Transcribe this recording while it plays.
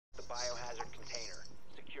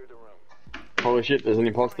Holy shit, there's an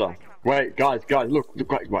imposter. Wait, guys, look,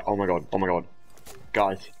 wait, oh my god.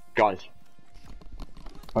 Guys.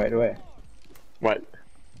 Wait. Wait.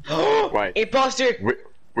 Imposter!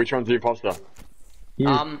 Which one's the imposter?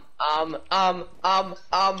 Found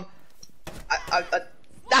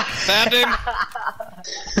him!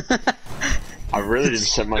 I really didn't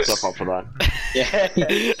set myself up for that. Yeah.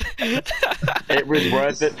 It was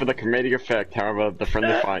worth it for the comedic effect, however, the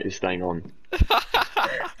friendly fight is staying on.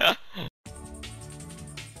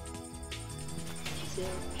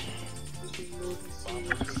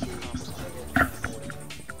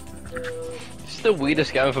 This is the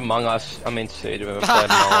weirdest game of Among Us, Seed, I've ever played in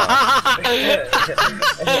my life.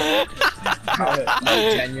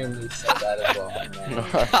 I genuinely said that as well.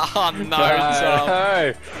 Oh no,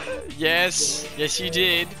 Tom. Yes, you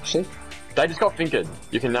did. They just got fingered.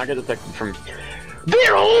 You can now get detected from...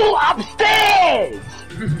 They're all upstairs!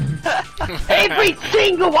 Every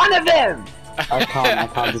single one of them! I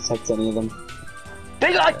can't detect any of them.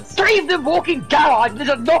 There's like 3 of them walking down, I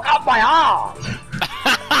just knock up my arse!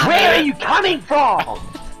 Where are you coming from?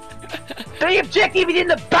 The objective is in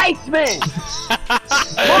the basement!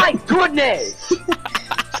 My goodness!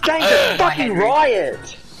 This game's a fucking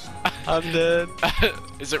riot! I'm dead.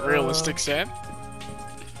 Is it realistic, Sam?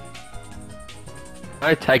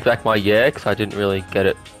 I take back my cause I didn't really get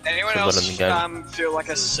it. Anyone in the game. else feel like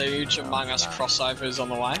a Siege Among Us crossover is on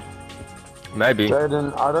the way? Maybe.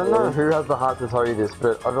 Jaden, I don't know who has the heart to tell you this,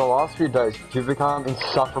 but over the last few days, you've become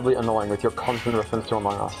insufferably annoying with your constant reference to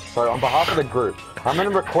Among Us. So on behalf of the group, I'm going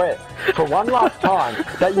to request, for one last time,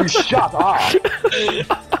 that you shut up!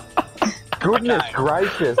 Goodness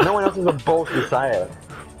gracious, no one else has the balls to say it.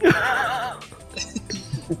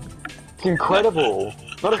 It's incredible.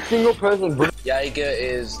 Not a single person... Jaeger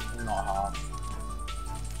is not hard.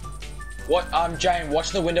 What? Jane,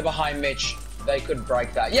 watch the window behind Mitch. They could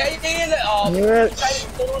break that. Yeah. Oh, Yes.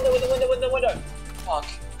 window. Fuck.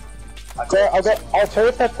 I'll tell you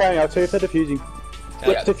if they're playing, I'll tell you if they're defusing.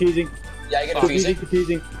 What's defusing? Jaeger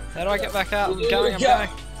Defusing. How do I get back out? I'm going.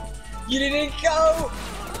 You didn't go!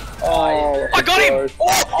 Oh, I got him!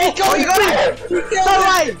 Oh, he got him! No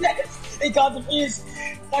way! Yes, he got the fuse!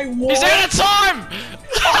 My what? He's out of time!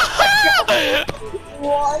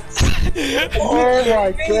 What? Oh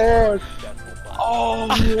my god! Oh,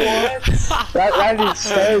 what? That is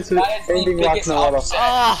so That is the ending biggest like upset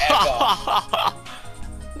ever.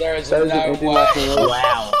 There is That is no ending way. like no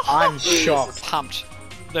Wow, I'm shocked. Pumped.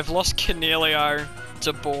 They've lost Cornelio,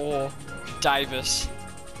 DeBoer, Davis.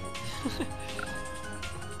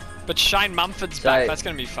 But Shane Mumford's back, that's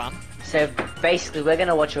gonna be fun. So basically, we're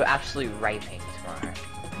gonna watch your absolute raping tomorrow.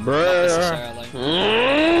 Not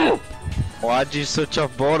necessarily. Why'd you switch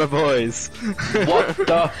off Border Boys? What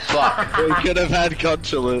the fuck? We could have had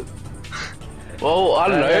Consulate. Well, I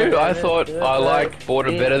don't know, I thought I liked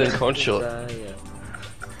Border better than Consulate.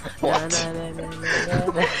 What?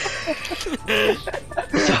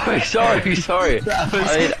 Sorry.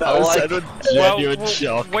 That was a genuine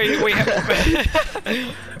shock. We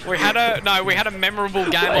had a memorable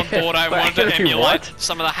game on board. I wanted to emulate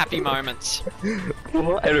some of the happy moments.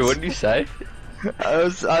 Henry, what did you say? I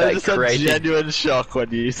was just a genuine shock when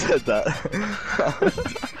you said that.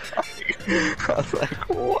 I was like,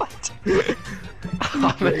 what?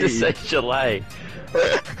 I meant to say chalet.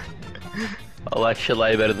 I like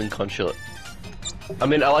chalet better than consulate. I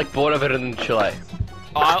like border better than chalet.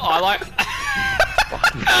 I like.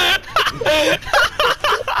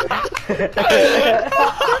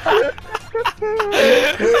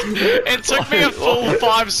 It took me a full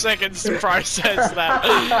 5 seconds to process that.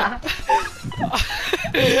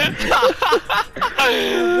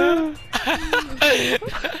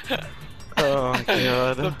 Oh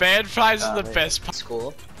god. The bad phase is the best part.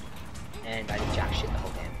 Score, and I did jack shit the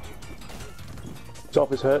whole game.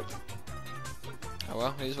 Top is hurt. Oh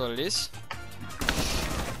well, it is what it is.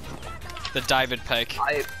 The David peak.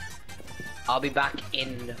 I'll be back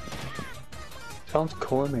in. Someone's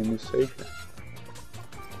calling me in this station.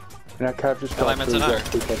 And our cab just How got am I meant to know?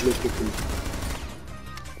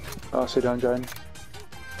 Oh, sit down, Jane.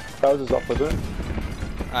 That was his off, was it?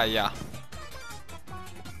 Yeah.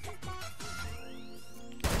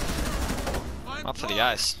 Up for the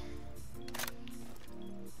ace.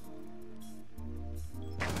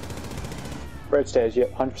 Red stairs,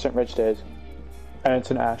 yep, 100% red stairs. And it's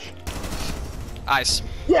an ash. Ace.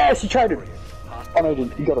 Yes, he traded! Oh no, he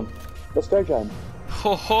didn't. You got him. Let's go, Jane.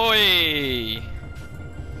 Hohoi!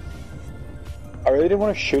 I really didn't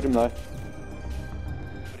want to shoot him though.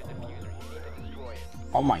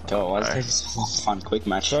 Oh my god, why is this a fun quick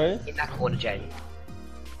match? In that corner, Jay.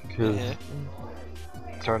 Yeah.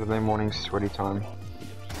 Saturday morning sweaty time.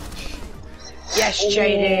 Yes,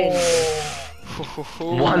 Jaden!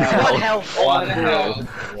 One health. One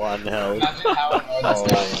health! One health. Imagine how annoyed Oh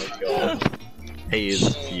this my god. He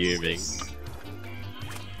is fuming.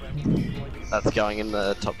 That's going in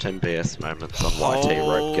the top 10 BS moments on YT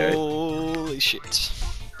Rope Go. Holy shit.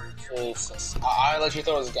 Jesus. I literally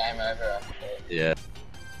thought it was game over. Yeah.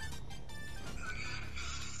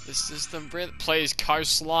 This is the please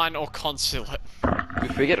coastline or consulate.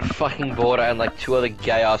 If we get fucking border and like 2 other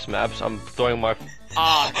gay ass maps, I'm throwing my. Okay.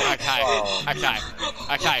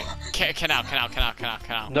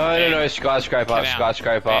 Canal. No, skyscraper,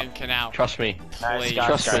 skyscraper. Ben, canal. Trust me. Please.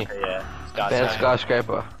 Trust me. Yeah. Ben,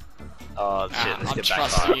 skyscraper. Oh shit, let's I'm get back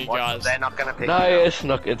trusting on. you What? guys. They're not gonna pick No, it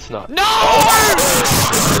up. it's not. No!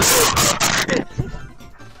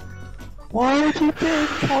 Why would you pick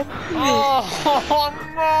Oh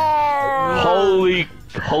no!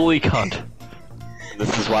 Holy cunt.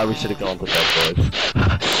 This is why we should have gone to that, boys.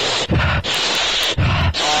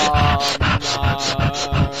 Oh no!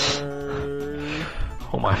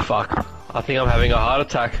 Oh my fuck. I think I'm having a heart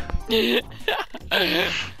attack.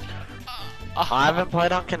 I haven't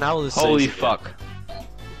played on Canal this Holy season. fuck.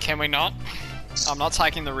 Can we not? I'm not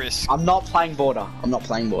taking the risk. I'm not playing border. I'm not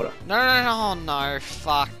playing border. No,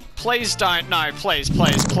 fuck. Please don't, no, please.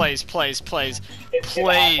 Please.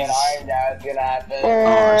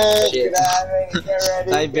 Oh shit.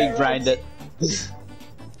 They big brained it.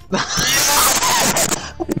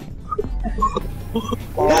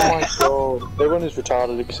 Oh my god. Everyone is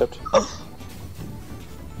retarded except.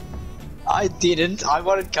 I didn't. I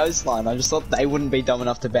wanted coastline. I just thought they wouldn't be dumb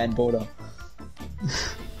enough to ban border.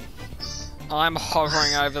 I'm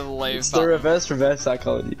hovering over the leave It's the button. reverse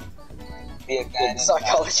psychology.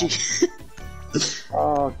 Psychology.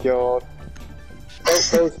 Oh god.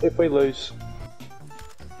 If we lose.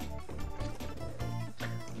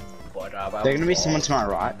 There's gonna be someone to my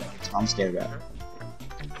right. I'm scared about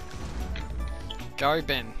it. Go,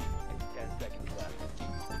 Ben.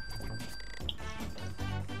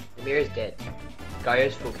 Amir's dead.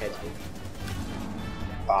 Gaio's full head.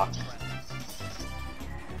 Fuck.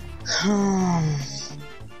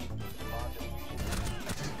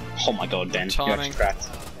 Oh my god, Ben. You Timing. actually cracked.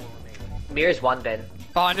 Amir's one, Ben.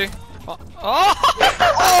 Behind you. Oh!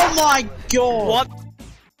 Oh my god! What